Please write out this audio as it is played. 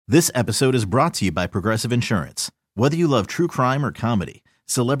This episode is brought to you by Progressive Insurance. Whether you love true crime or comedy,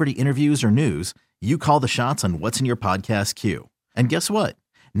 celebrity interviews or news, you call the shots on what's in your podcast queue. And guess what?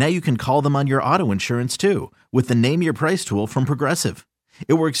 Now you can call them on your auto insurance too with the Name Your Price tool from Progressive.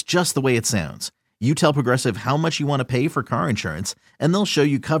 It works just the way it sounds. You tell Progressive how much you want to pay for car insurance, and they'll show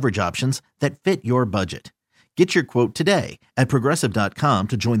you coverage options that fit your budget. Get your quote today at Progressive.com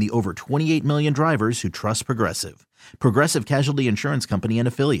to join the over 28 million drivers who trust Progressive. Progressive Casualty Insurance Company and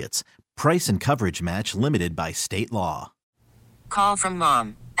Affiliates. Price and coverage match limited by state law. Call from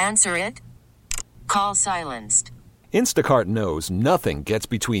mom. Answer it. Call silenced. Instacart knows nothing gets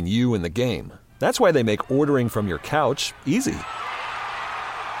between you and the game. That's why they make ordering from your couch easy.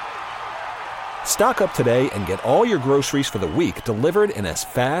 Stock up today and get all your groceries for the week delivered in as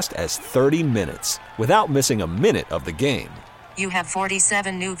fast as 30 minutes without missing a minute of the game. You have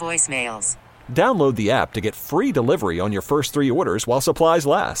 47 new voicemails. Download the app to get free delivery on your first 3 orders while supplies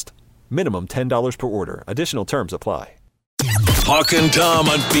last. Minimum $10 per order. Additional terms apply. Hawk and Tom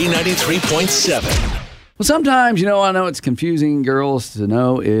on B93.7. Well, sometimes, I know it's confusing, girls, to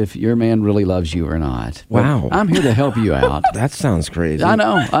know if your man really loves you or not. Wow. But I'm here to help you out. That sounds crazy. I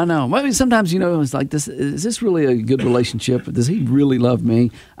know. Maybe sometimes, it's like this. Is this really a good relationship? Does he really love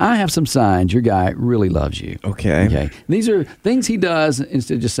me? I have some signs your guy really loves you. Okay. These are things he does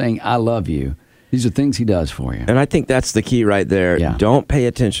instead of just saying, I love you. These are things he does for you. And I think that's the key right there. Yeah. Don't pay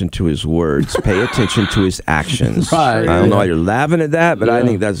attention to his words. Pay attention to his actions. Right. I don't know why you're laughing at that, but I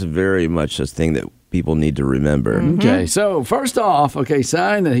think that's very much a thing that people need to remember. Mm-hmm. Okay, so first off,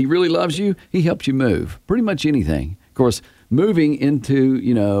 sign that he really loves you, he helps you move. Pretty much anything. Of course, moving into,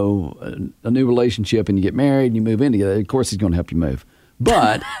 a new relationship and you get married and you move in together, of course he's going to help you move.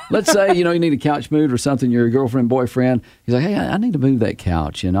 But let's say, you need a couch moved or something, you're a girlfriend, boyfriend. He's like, hey, I need to move that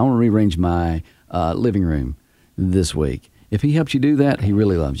couch and I want to rearrange my living room this week. If he helps you do that, he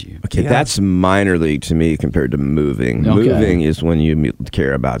really loves you. Okay, that's minor league to me compared to moving. Okay. Moving is when you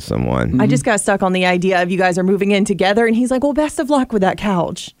care about someone. I just got stuck on the idea of you guys are moving in together, and he's like, well, best of luck with that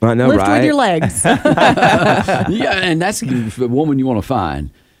couch. I know, Lift right? with your legs. Yeah, and that's the woman you want to find.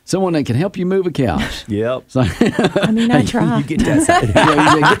 Someone that can help you move a couch. Yep. So, I try. You get that side.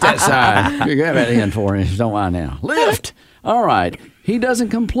 get that side. You grab that in for him. Don't mind now. Lift. All right. He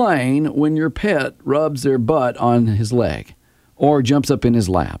doesn't complain when your pet rubs their butt on his leg or jumps up in his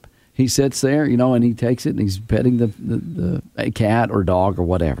lap. He sits there, and he takes it and he's petting a cat or dog or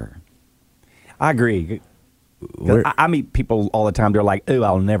whatever. I agree. I meet people all the time. They're like, "Oh,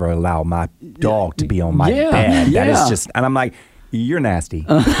 I'll never allow my dog to be on my bed." That is just, and I'm like, you're nasty.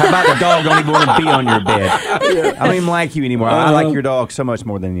 How about the dog don't even want to be on your bed? I don't even like you anymore. I like your dog so much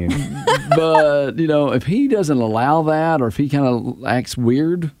more than you. But, if he doesn't allow that or if he kind of acts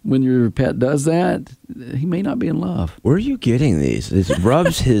weird when your pet does that, he may not be in love. Where are you getting these? It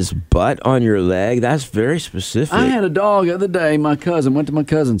rubs his butt on your leg? That's very specific. I had a dog the other day. My cousin went to my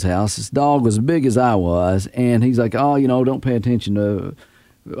cousin's house. This dog was as big as I was. And he's like, don't pay attention to,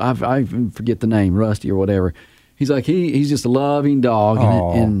 I forget the name, Rusty or whatever. He's like, he's just a loving dog.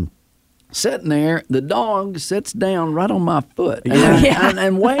 And sitting there, the dog sits down right on my foot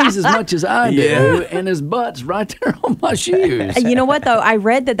and weighs as much as I do, and his butt's right there on my shoes. You know what, though? I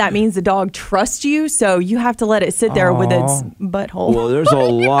read that means the dog trusts you, so you have to let it sit there with its butthole. Well, there's a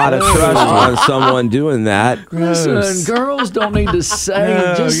lot of trust on someone doing that. Listen, girls don't need to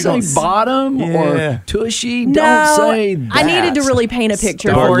say, say bottom or tushy. No, don't say that. I needed to really paint a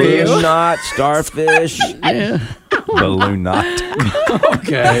picture for you. Balloon knot, starfish. Balloon knot.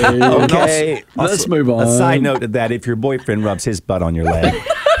 Okay. Let's move on. A side note to that: if your boyfriend rubs his butt on your leg,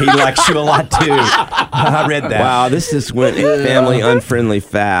 he likes you a lot too. I read that. Wow, this just went family unfriendly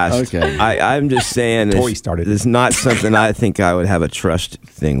fast. Okay. I'm just saying, Tori started. It's not something I think I would have a trust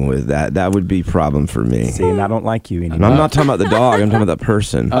thing with. That would be a problem for me. See, and I don't like you And anymore. I'm not talking about the dog. I'm talking about the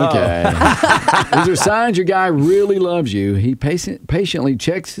person. Okay. These are signs your guy really loves you. He patiently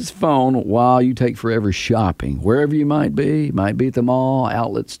checks his phone while you take forever shopping. Wherever you might be. You might be at the mall,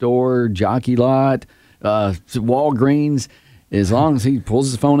 outlet store, jockey lot, Walgreens. As long as he pulls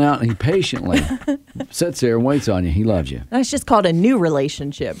his phone out and he patiently sits there and waits on you, he loves you. That's just called a new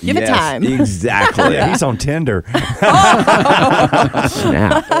relationship. Give it time. Exactly. He's on Tinder.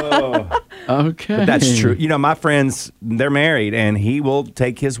 Snap. Okay. But that's true. My friends, they're married, and he will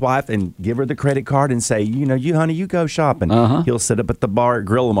take his wife and give her the credit card and say, honey, you go shopping. He'll sit up at the bar at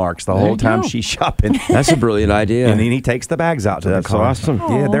Grill Marks the whole time she's shopping. That's a brilliant idea. And then he takes the bags out to the car. Awesome.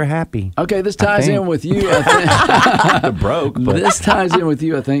 Yeah, they're happy. Okay, this ties in with you, I think. Broke. But This ties in with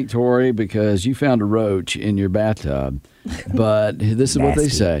you, I think, Tori, because you found a roach in your bathtub. But this is what they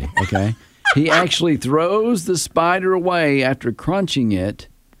say, okay? He actually throws the spider away after crunching it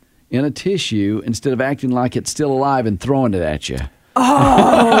in a tissue instead of acting like it's still alive and throwing it at you?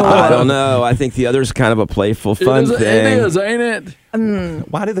 I don't know. I think the other's kind of a playful, fun thing. It is, ain't it?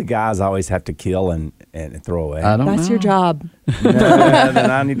 Why do the guys always have to kill and throw away? I don't know. That's your job. Then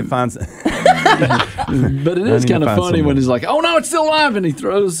I need to find some. But it is kind of funny when he's like, oh, no, it's still alive, and he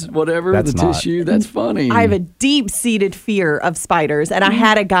throws whatever, That's the not. tissue. That's funny. I have a deep-seated fear of spiders, and I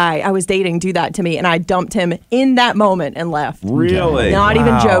had a guy I was dating do that to me, and I dumped him in that moment and left. Really? Not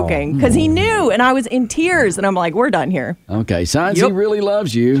even joking, because he knew, and I was in tears, and I'm like, we're done here. Okay, signs he really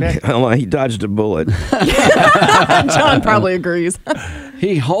loves you. He dodged a bullet. John probably agrees.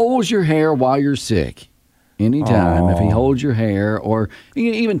 He holds your hair while you're sick. Anytime, if he holds your hair, or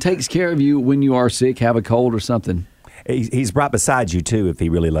he even takes care of you when you are sick, have a cold or something. He's right beside you, too, if he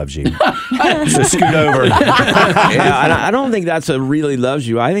really loves you. Just scoot over. I don't think that's a really loves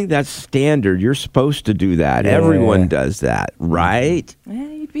you. I think that's standard. You're supposed to do that. Yeah. Everyone does that, right?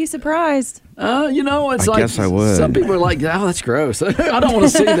 You'd be surprised. It's I like guess I would. Some people are like, oh, that's gross. I don't want to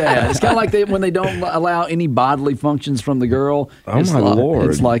see that. It's kind of like when they don't allow any bodily functions from the girl. Oh, my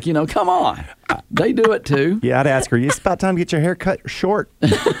Lord. It's like, come on. They do it too. Yeah, I'd ask her, it's about time to get your hair cut short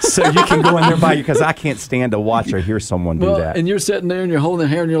so you can go in there by you, because I can't stand to watch or hear someone do that. And you're sitting there and you're holding the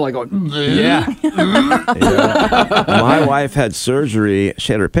hair and you're like, Yeah. My wife had surgery.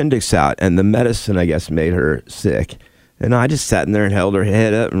 She had her appendix out, and the medicine, I guess, made her sick. And I just sat in there and held her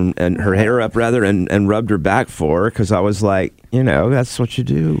head up and her hair up, rather, and rubbed her back for her, because I was like, that's what you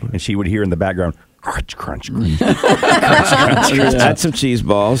do. And she would hear in the background, crunch, crunch, crunch. Had some cheese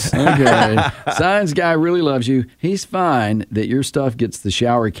balls. Okay. Science guy really loves you. He's fine that your stuff gets the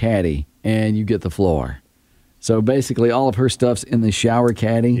shower caddy and you get the floor. So basically, all of her stuff's in the shower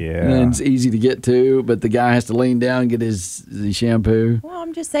caddy. Yeah. And it's easy to get to, but the guy has to lean down and get his shampoo. Well,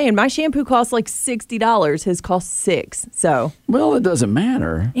 I'm just saying, my shampoo costs like $60. His costs $6. So. Well, it doesn't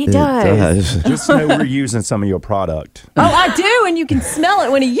matter. It does. Just know we're using some of your product. Oh, I do, and you can smell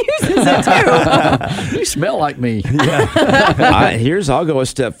it when he uses it too. You smell like me. I'll go a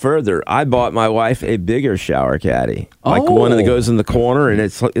step further. I bought my wife a bigger shower caddy, like one that goes in the corner, and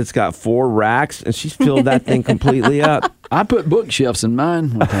it's got 4 racks, and she's filled that thing completely up. I put bookshelves in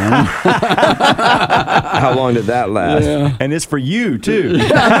mine one time. How long did that last? Yeah. And it's for you, too.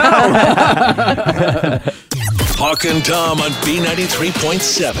 Hawk and Tom on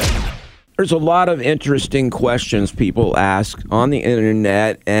B93.7. There's a lot of interesting questions people ask on the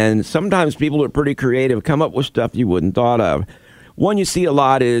internet, and sometimes people are pretty creative, come up with stuff you wouldn't thought of. One you see a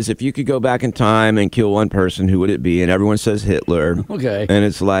lot is, if you could go back in time and kill one person, who would it be? And everyone says Hitler. Okay. And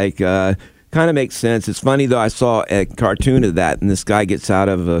it's like, kind of makes sense. It's funny, though, I saw a cartoon of that, and this guy gets out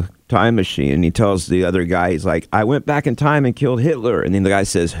of a time machine, and he tells the other guy, he's like, I went back in time and killed Hitler. And then the guy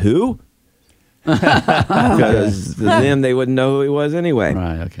says, who? Because then they wouldn't know who he was anyway.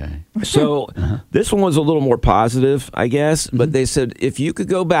 Right, okay. So this one was a little more positive, I guess, but they said, if you could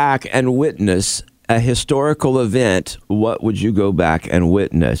go back and witness a historical event, what would you go back and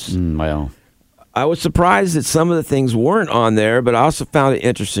witness? Well, I was surprised that some of the things weren't on there, but I also found it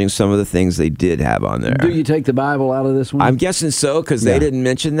interesting some of the things they did have on there. do you take the Bible out of this one? I'm guessing so, because they didn't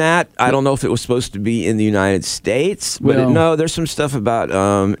mention that. I don't know if it was supposed to be in the United States, but no, there's some stuff about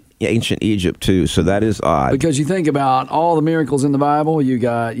ancient Egypt, too, so that is odd. Because you think about all the miracles in the Bible, you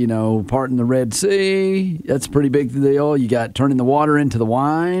got, parting the Red Sea. That's a pretty big deal. You got turning the water into the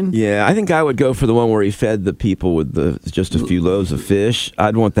wine. Yeah, I think I would go for the one where he fed the people with just a few loaves of fish.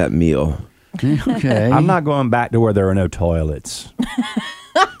 I'd want that meal. Okay. I'm not going back to where there are no toilets.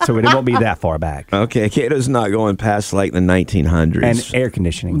 So it won't be that far back. Okay, Cato's not going past like the 1900s. And air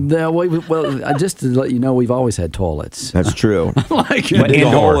conditioning. Well, just to let you know, we've always had toilets. That's true. Like dig a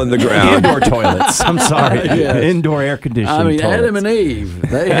hole in the ground. Indoor toilets. I'm sorry. Yes. Indoor air conditioning I mean, toilets. Adam and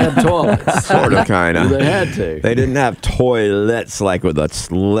Eve, they had toilets. Sort of, kind of. They had to. They didn't have toilets like with a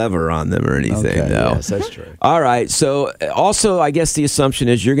lever on them or anything, Okay, though. yes, that's true. All right. So also, I guess the assumption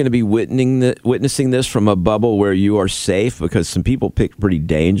is you're going to be witnessing this from a bubble where you are safe, because some people pick pretty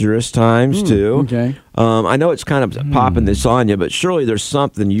dangerous times, too. Okay. I know it's kind of popping this on you, but surely there's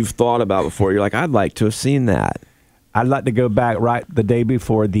something you've thought about before. You're like, I'd like to have seen that. I'd like to go back right the day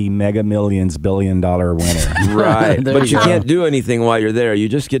before the Mega Millions $1 billion winner. Right. There But you you go. can't do anything while you're there. You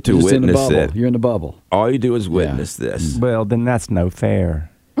just get to You're just in the witness bubble. it. You're in the bubble. All you do is witness this. Well, then that's no fair.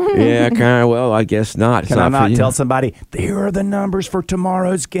 Yeah, kind of. Well, I guess not. It's Can I not for not you. tell somebody, there are the numbers for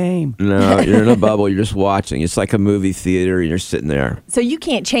tomorrow's game? No, you're in a bubble. You're just watching. It's like a movie theater, and you're sitting there. So you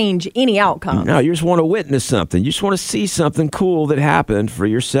can't change any outcome. No, you just want to witness something. You just want to see something cool that happened for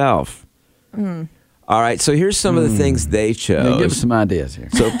yourself. All right, so here's some of the things they chose. Yeah, give us some ideas here.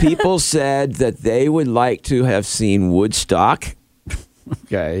 So people said that they would like to have seen Woodstock.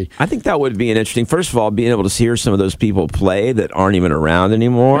 Okay. I think that would be an interesting. First of all, being able to hear some of those people play that aren't even around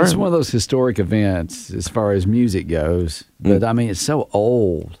anymore. It's one of those historic events as far as music goes. But I mean, it's so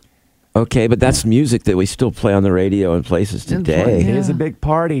old. Okay, but that's music that we still play on the radio in places today. It is a big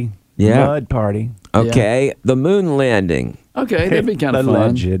party. Yeah. Mud party. Okay, the moon landing. Okay, that'd be kind of fun.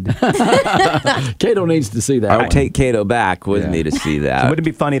 Alleged. Cato needs to see that. I one. would take Cato back with me to see that. Would it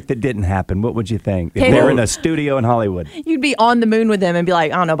be funny if it didn't happen? What would you think? If Hey, they're well- in a studio in Hollywood. You'd be on the moon with them and be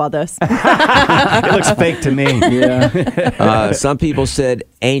like, I don't know about this. It looks fake to me. Yeah. Some people said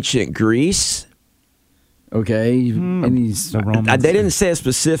ancient Greece. Okay. And he's The Romans. They didn't say a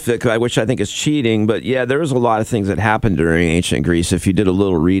specific, which I think is cheating, but yeah, there was a lot of things that happened during ancient Greece if you did a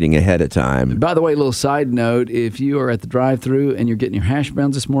little reading ahead of time. By the way, a little side note, if you are at the drive-thru and you're getting your hash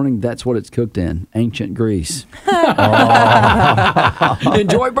browns this morning, that's what it's cooked in, ancient Greece.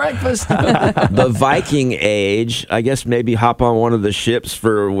 Enjoy breakfast. The Viking Age, I guess maybe hop on one of the ships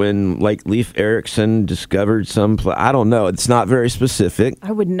for when like Leif Erikson discovered some I don't know. It's not very specific.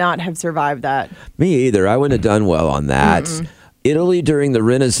 I would not have survived that. Me either. I wouldn't have done well on that. Italy during the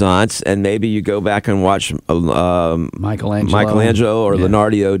Renaissance, and maybe you go back and watch Michelangelo or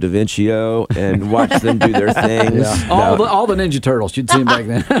Leonardo da Vinci and watch them do their things. Yeah. All the Ninja Turtles. You'd see them back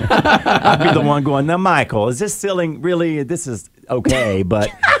then. I'd be the one going, now, Michael, is this selling really? This is okay, but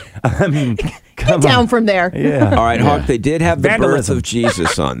I mean, Get down from there. Yeah. All right, Hawk, they did have the Vandalism. birth of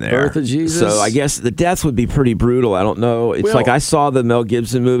Jesus on there. Birth of Jesus? So I guess the death would be pretty brutal. I don't know. It's Well- like I saw the Mel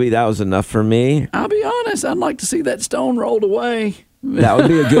Gibson movie. That was enough for me. I'll be honest, I'd like to see that stone rolled away. That would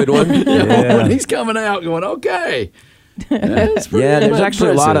be a good one. When he's coming out going, okay. That's pretty Yeah, there's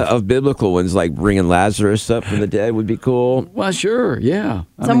actually a lot impressive. of biblical ones, like bringing Lazarus up from the dead would be cool. Well, sure, yeah.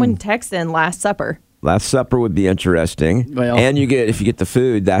 Someone texted in Last Supper. Last Supper would be interesting. Well- And if you get the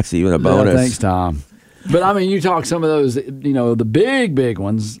food, that's even a bonus. Thanks, Tom. But I mean, you talk some of those, the big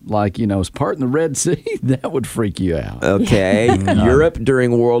ones, like, parting the Red Sea, that would freak you out. Okay. Europe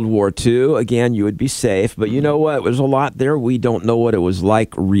during World War II, again, you would be safe. But you know what? There's a lot there. We don't know what it was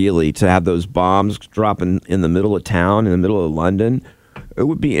like, really, to have those bombs dropping in the middle of town, in the middle of London. It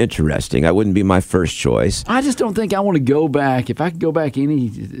would be interesting. I wouldn't be my first choice. I just don't think I want to go back. If I could go back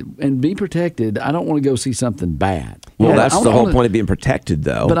and be protected, I don't want to go see something bad. Well, Yeah, that's I the whole wanna- point of being protected,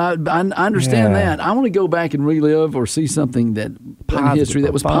 though. But I understand Yeah. that. I want to go back and relive or see something that in Positive history that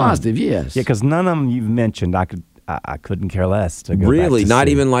or was fun. positive. Yes. Yeah, because none of them you've mentioned, I couldn't care less to go Really? back to Not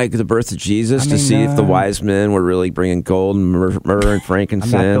see. even like the birth of Jesus I to mean, see if the wise men were really bringing gold and myrrh and I mean, I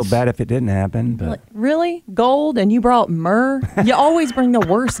frankincense? feel bad if it didn't happen, but Like, really? Gold and you brought myrrh? You always bring the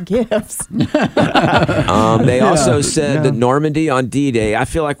worst gifts. They also said that Normandy on D-Day, I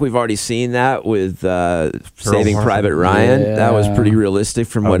feel like we've already seen that with Saving Harbor. Private Ryan. Yeah. That was pretty realistic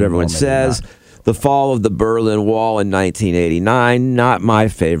from what everyone maybe says. not. The fall of the Berlin Wall in 1989, not my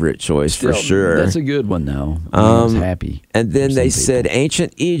favorite choice for sure. That's a good one, though. I was happy. And then for they some said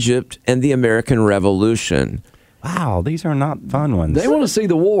ancient Egypt and the American Revolution. wow, these are not fun ones. They want to see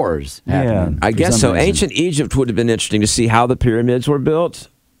the wars happening. I for guess some so. reason. Ancient Egypt would have been interesting to see how the pyramids were built.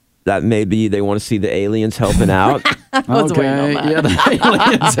 That maybe they want to see the aliens helping out. was waiting on that. Yeah, the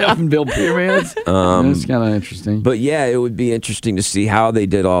aliens helping build pyramids. That's kind of interesting. But yeah, it would be interesting to see how they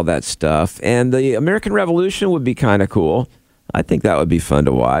did all that stuff. And the American Revolution would be kind of cool. I think that would be fun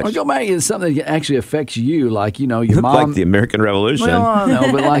to watch. I'll go back to something that actually affects you, like, your mom. Like the American Revolution. Well, I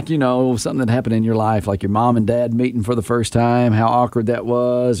know, but like, something that happened in your life, like your mom and dad meeting for the first time, how awkward that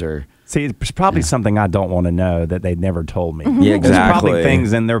was, or... See, it's probably something I don't want to know that they'd never told me. Yeah, There's probably exactly.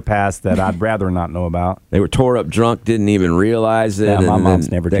 things in their past that I'd rather not know about. They were tore up drunk, didn't even realize it. Yeah, my and mom's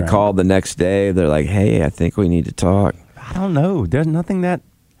then never They drank. called the next day. They're like, hey, I think we need to talk. I don't know. There's nothing that...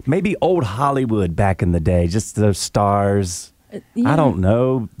 Maybe old Hollywood back in the day, just those stars. I don't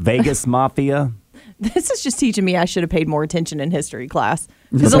know. Vegas Mafia. This is just teaching me I should have paid more attention in history class.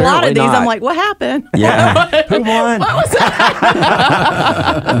 Because a lot Apparently of these, not. I'm like, what happened? Yeah. Who won?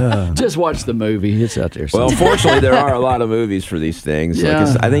 Just watch the movie. It's out there. Well, somewhere. fortunately, there are a lot of movies for these things. Yeah.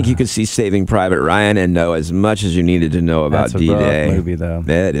 Like I think you could see Saving Private Ryan and know as much as you needed to know about That's a D-Day. rough movie, though.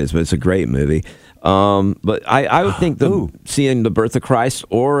 Yeah, it is, but it's a great movie. But I would think seeing the birth of Christ,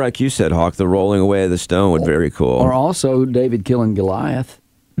 or like you said, Hawk, the rolling away of the stone would be very cool. Or also David killing Goliath.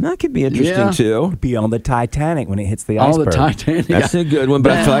 That could be interesting Yeah. too. Be on the Titanic when it hits the All iceberg. the Titanic. That's a good one,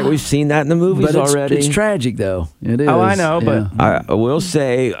 but I feel like we've seen that in the movies But it's, already. it's tragic, though. It is. Oh, I know, but- yeah. I will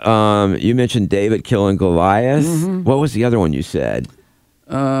say, you mentioned David killing Goliath. Mm-hmm. What was the other one you said?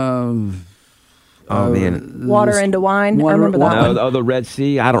 Oh, man. Water into wine. I remember that one. No, the Red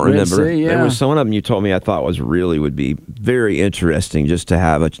Sea. I don't remember. Sea, yeah. There was one of them you told me I thought would be very interesting just to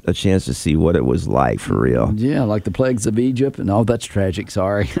have a chance to see what it was like for real. Yeah, like the plagues of Egypt. And that's tragic.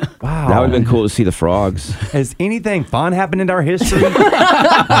 Sorry. Wow. That would have been cool to see the frogs. Has anything fun happened in our history? They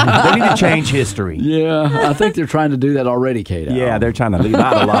need to change history. Yeah, I think they're trying to do that already, Kato. Yeah, they're trying to leave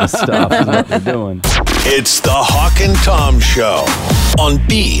out a lot of stuff is what they're doing. It's the Hawk and Tom Show on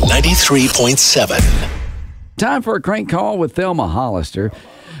B93.7. Time for a crank call with Thelma Holister.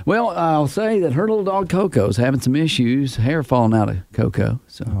 Well, I'll say that her little dog Coco's having some issues, hair falling out of Coco.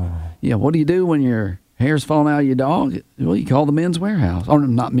 So, yeah, what do you do when your hair's falling out of your dog? Well, you call the Men's Warehouse. Or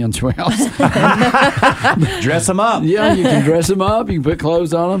not Men's Warehouse. Dress them up. Yeah, you can dress them up. You can put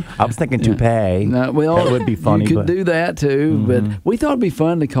clothes on them. I was thinking toupee. Well, that would be funny. You could do that too, but we thought it'd be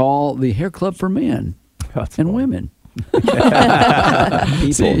fun to call the Hair Club for Men and women.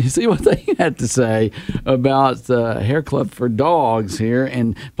 See what they had to say about the Hair Club for Dogs here,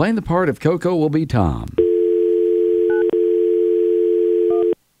 and playing the part of Coco will be Tom.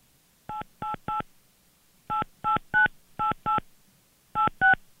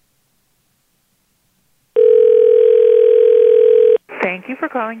 Thank you for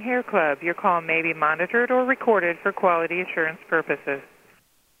calling Hair Club. Your call may be monitored or recorded for quality assurance purposes.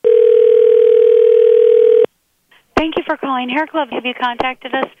 Thank you for calling Hair Club. Have you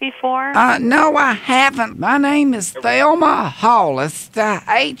contacted us before? No, I haven't. My name is Thelma Holister,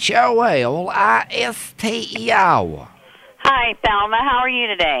 Holister. Hi, Thelma. How are you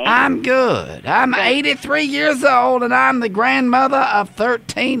today? I'm good. I'm 83 years old, and I'm the grandmother of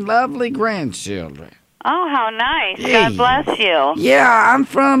 13 lovely grandchildren. Oh, how nice. Yeah. God bless you. Yeah, I'm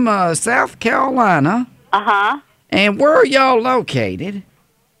from South Carolina. Uh-huh. And where are y'all located?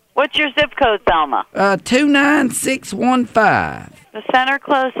 What's your zip code, Thelma? 29615. The center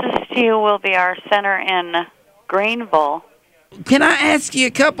closest to you will be our center in Greenville. Can I ask you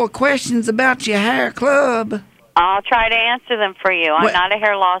a couple of questions about your hair club? I'll try to answer them for you. I'm not a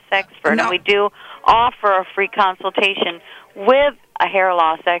hair loss expert, and we do offer a free consultation with a hair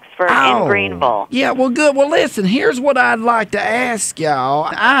loss expert in Greenville. Yeah, well, good. Well, listen, here's what I'd like to ask y'all.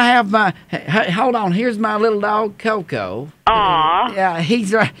 I have my, hold on, here's my little dog, Coco. Aw. Yeah,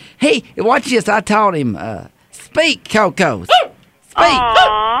 he's right. Hey, watch this. I taught him, speak, Coco. Speak.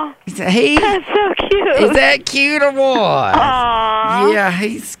 Aww. That's so cute. Is that cute or what? Aww. Yeah,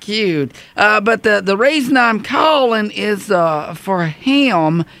 he's cute. But the reason I'm calling is for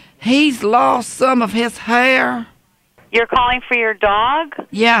him. He's lost some of his hair. You're calling for your dog?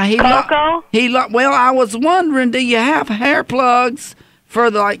 Yeah, Coco? Well, I was wondering, do you have hair plugs for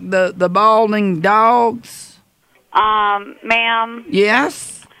the balding dogs? Ma'am?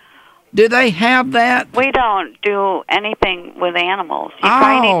 Yes? Do they have that? We don't do anything with animals. You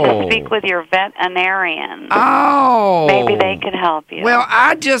probably need to speak with your veterinarian. Oh. Maybe they can help you. Well,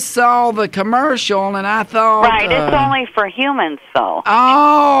 I just saw the commercial and I thought... Right, it's only for humans, though.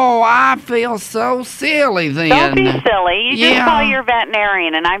 Oh, I feel so silly then. Don't be silly. You just call your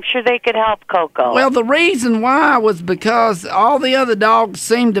veterinarian, and I'm sure they could help Coco. Well, the reason why was because all the other dogs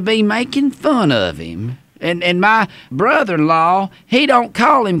seemed to be making fun of him. And my brother-in-law, he don't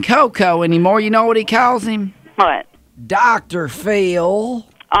call him Coco anymore. You know what he calls him? What? Dr. Phil.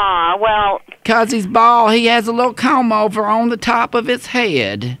 Well... 'Cause he's bald, he has a little comb-over on the top of his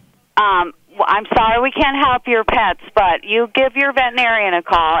head. Well, I'm sorry we can't help your pets, but you give your veterinarian a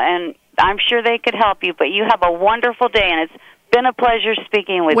call, and I'm sure they could help you. But you have a wonderful day, and it's been a pleasure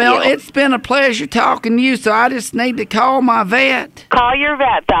speaking with you. Well, it's been a pleasure talking to you, so I just need to call my vet. Call your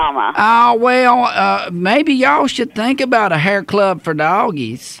vet, Thelma. Oh, well, maybe y'all should think about a hair club for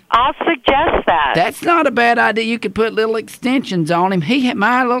doggies. I'll suggest that. That's not a bad idea. You could put little extensions on him. He had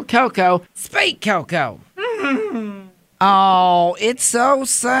my little Coco. Speak, Coco. Oh, it's so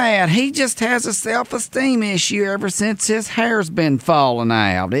sad. He just has a self-esteem issue ever since his hair's been falling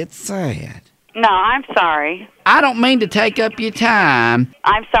out. It's sad. No, I'm sorry. I don't mean to take up your time.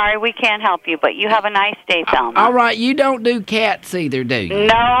 I'm sorry we can't help you, but you have a nice day, Thelma. All right, you don't do cats either, do you?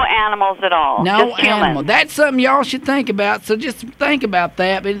 No animals at all. No just animal. humans. That's something y'all should think about, so just think about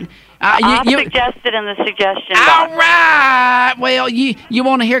that. But I'll suggest it in the suggestion box. All right. Well, you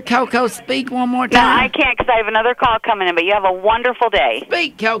want to hear Coco speak one more time? No, I can't because I have another call coming in, but you have a wonderful day.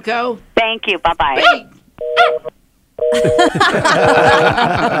 Speak, Coco. Thank you. Bye-bye. Speak.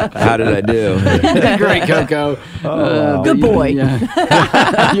 How did I do? Great, Coco. Good boy. You're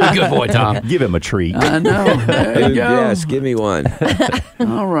a good boy, Tom. Give him a treat. I know. There you go. Yes, give me one.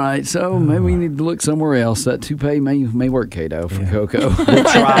 All right, so maybe we need to look somewhere else. That toupee may work, Kato, from Coco. We'll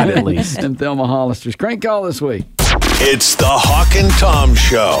try it at least. And Thelma Holister's crank call this week. It's the Hawk and Tom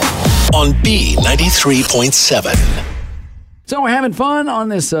Show on B93.7. So we're having fun on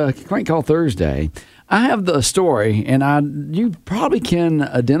this Crank Call Thursday. I have the story, and you probably can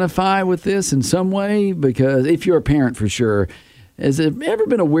identify with this in some way, because if you're a parent for sure, has it ever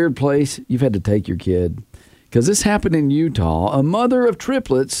been a weird place you've had to take your kid? Because this happened in Utah. A mother of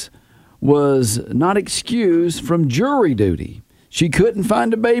triplets was not excused from jury duty. She couldn't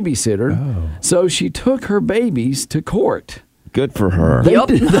find a babysitter, so she took her babies to court. Good for her. They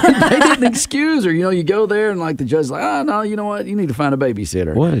didn't excuse her. You know, you go there and like the judge's like, no, you know what? You need to find a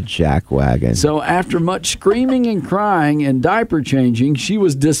babysitter. What a jackwagon. So after much screaming and crying and diaper changing, she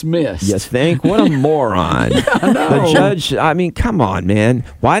was dismissed. You think? What a moron. I know. The judge, I mean, come on, man.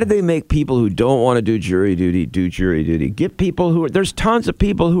 Why do they make people who don't want to do jury duty do jury duty? Get people there's tons of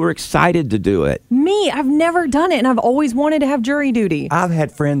people who are excited to do it. Me, I've never done it, and I've always wanted to have jury duty. I've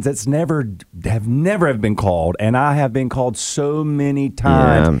had friends that's never have been called, and I have been called so many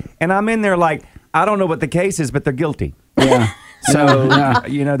times. Yeah. And I'm in there like, I don't know what the case is, but they're guilty. Yeah. So,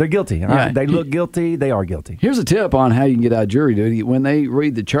 they're guilty. Yeah. They look guilty. They are guilty. Here's a tip on how you can get out of jury duty. When they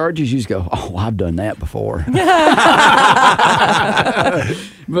read the charges, you just go, I've done that before.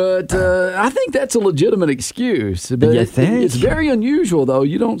 But I think that's a legitimate excuse. But you think? It's very unusual, though.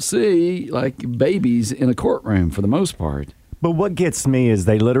 You don't see, like, babies in a courtroom for the most part. But what gets me is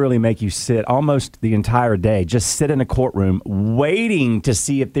they literally make you sit almost the entire day, just sit in a courtroom waiting to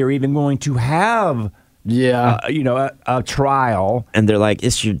see if they're even going to have a trial. And they're like,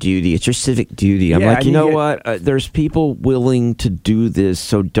 it's your duty. It's your civic duty. I'm like, you know what? There's people willing to do this,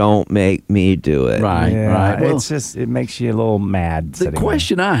 so don't make me do it. Right, right. Well, it's just, it makes you a little mad. The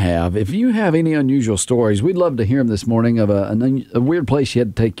question I have, if you have any unusual stories, we'd love to hear them this morning of a weird place you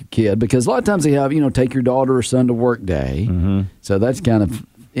had to take your kid. Because a lot of times they have, take your daughter or son to work day. Mm-hmm. So that's kind of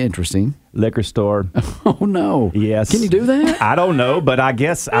interesting. Liquor store. Oh, no. Yes. Can you do that? I don't know, but I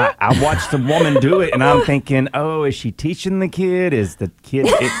guess I watched a woman do it, and I'm thinking, is she teaching the kid? Is the kid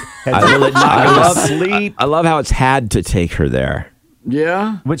will it not go to sleep? I love how it's had to take her there.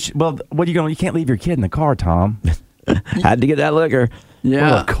 Yeah. What are you going? You can't leave your kid in the car, Tom. Had to get that liquor.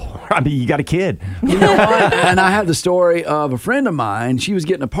 Yeah. Well, of course. I mean, you got a kid. You know what? And I have the story of a friend of mine. She was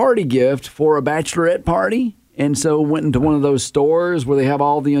getting a party gift for a bachelorette party. And so went into one of those stores where they have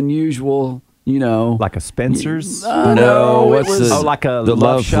all the unusual, like a Spencer's? No, it was like the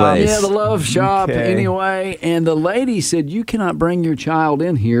love shop. place. Yeah, the love shop. Okay. Anyway, and the lady said, you cannot bring your child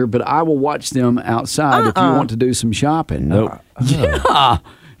in here, but I will watch them outside if you want to do some shopping. Nope. Yeah.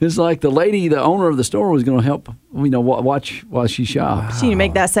 It's like the owner of the store was going to help, watch while she shopped. She need to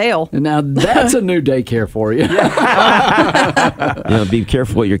make that sale. And now that's a new daycare for you. Be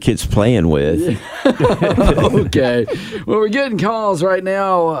careful what your kid's playing with. Okay. Well, we're getting calls right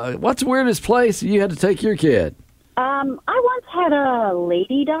now. What's the weirdest place you had to take your kid? I once had a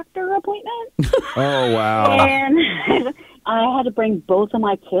lady doctor appointment. Oh, wow. And I had to bring both of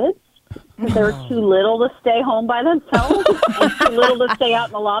my kids. They were too little to stay home by themselves and too little to stay out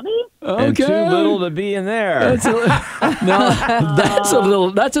in the lobby. Okay. And too little to be in there. That's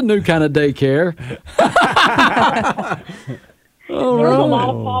a new kind of daycare. There was a lot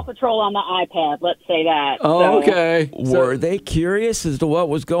of Paw Patrol on the iPad, let's say that. Oh, okay. Were they curious as to what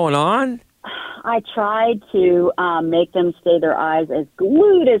was going on? I tried to make them stay their eyes as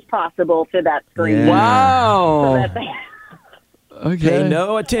glued as possible to that screen. Yeah. Wow. So that they Pay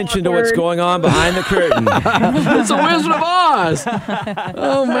no attention to what's going on behind the curtain. It's a Wizard of Oz.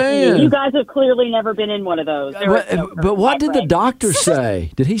 Oh, man. You guys have clearly never been in one of those. But what did the doctor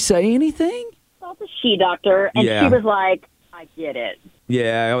say? Did he say anything? Well, it's a she-doctor, and she was like, I get it.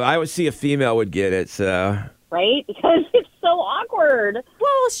 Yeah, I would see a female would get it, so. Right? Because it's so awkward.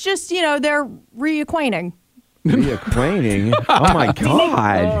 Well, it's just, they're reacquainting. Reacquainting? Oh, my God.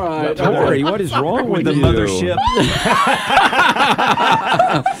 Right. Tori, what is wrong with the you? mothership?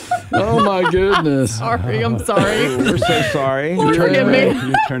 Oh, my goodness. Sorry, I'm sorry. We're so sorry. Forgive me.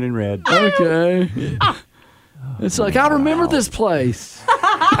 You're turning red. Okay. It's like, I remember this place. All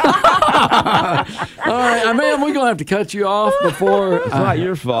right, man, we're going to have to cut you off before. It's not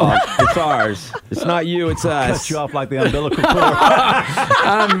your fault. It's ours. It's not you, it's us. Cut you off like the umbilical cord.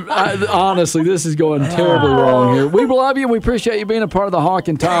 Honestly, this is going terribly wrong here. We love you. We appreciate you being a part of the Hawk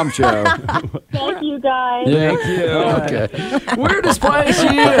and Tom Show. Thank you, guys. Thank you. Okay. Weirdest place you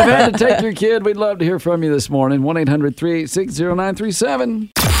have had to take your kid. We'd love to hear from you this morning.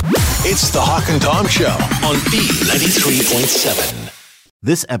 1-800-386-0937. It's the Hawk and Tom Show on B93.7.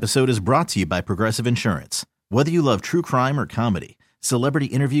 This episode is brought to you by Progressive Insurance. Whether you love true crime or comedy, celebrity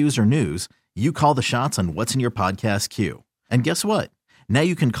interviews or news, you call the shots on what's in your podcast queue. And guess what? Now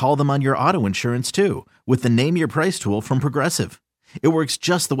you can call them on your auto insurance too with the Name Your Price tool from Progressive. It works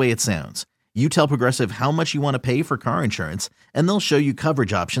just the way it sounds. You tell Progressive how much you want to pay for car insurance, and they'll show you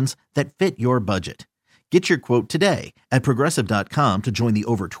coverage options that fit your budget. Get your quote today at Progressive.com to join the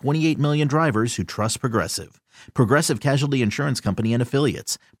over 28 million drivers who trust Progressive. Progressive Casualty Insurance Company and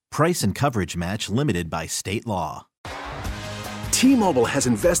Affiliates. Price and coverage match limited by state law. T-Mobile has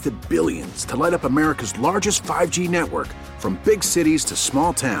invested billions to light up America's largest 5G network, from big cities to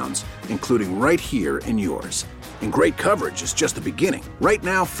small towns, including right here in yours. And great coverage is just the beginning. Right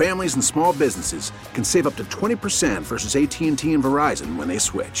now, families and small businesses can save up to 20% versus AT&T and Verizon when they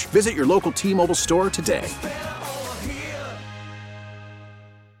switch. Visit your local T-Mobile store today.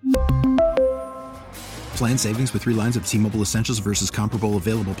 Plan savings with 3 lines of T-Mobile Essentials versus comparable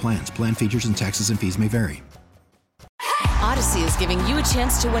available plans. Plan features and taxes and fees may vary. Odyssey is giving you a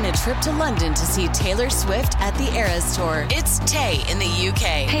chance to win a trip to London to see Taylor Swift at the Eras Tour. It's Tay in the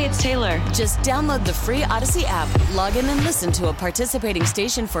UK. Hey, it's Taylor. Just download the free Odyssey app, log in and listen to a participating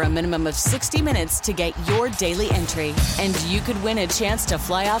station for a minimum of 60 minutes to get your daily entry. And you could win a chance to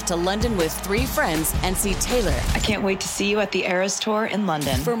fly off to London with 3 friends and see Taylor. I can't wait to see you at the Eras Tour in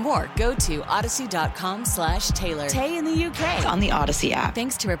London. For more, go to odyssey.com/Taylor. Tay in the UK. It's on the Odyssey app.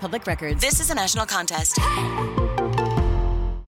 Thanks to Republic Records. This is a national contest.